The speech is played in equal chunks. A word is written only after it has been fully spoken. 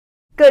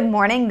Good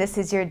morning, this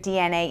is your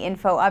DNAinfo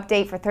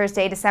update for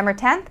Thursday, December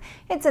 10th.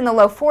 It's in the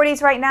low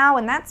 40s right now,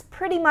 and that's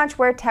pretty much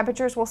where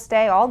temperatures will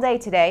stay all day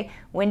today,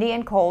 windy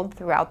and cold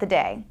throughout the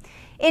day.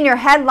 In your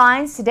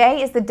headlines,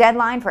 today is the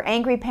deadline for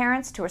angry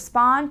parents to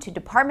respond to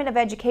Department of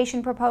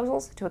Education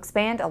proposals to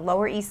expand a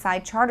Lower East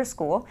Side charter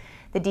school.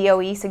 The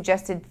DOE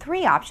suggested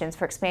 3 options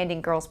for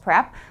expanding girls'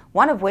 prep,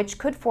 one of which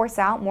could force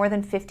out more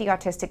than 50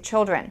 autistic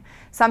children.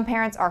 Some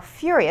parents are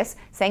furious,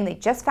 saying they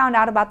just found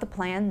out about the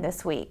plan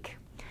this week.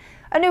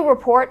 A new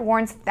report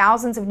warns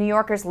thousands of New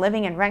Yorkers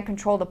living in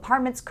rent-controlled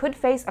apartments could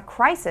face a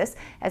crisis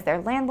as their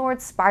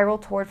landlords spiral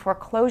toward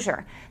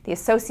foreclosure. The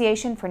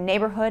Association for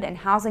Neighborhood and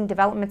Housing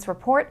Development's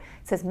report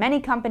says many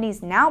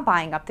companies now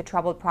buying up the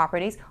troubled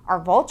properties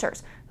are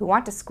vultures who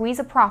want to squeeze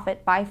a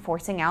profit by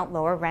forcing out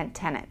lower rent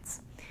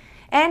tenants.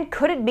 And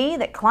could it be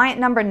that client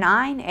number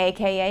 9,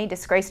 aka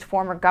disgraced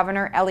former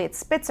Governor Eliot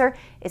Spitzer,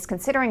 is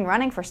considering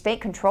running for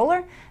state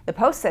controller? The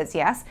Post says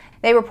yes.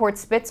 They report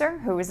Spitzer,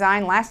 who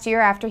resigned last year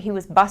after he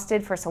was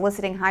busted for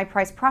soliciting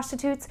high-priced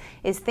prostitutes,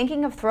 is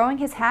thinking of throwing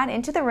his hat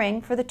into the ring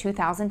for the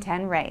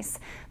 2010 race.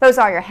 Those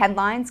are your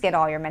headlines. Get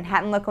all your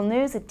Manhattan local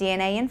news at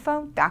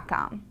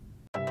DNAinfo.com.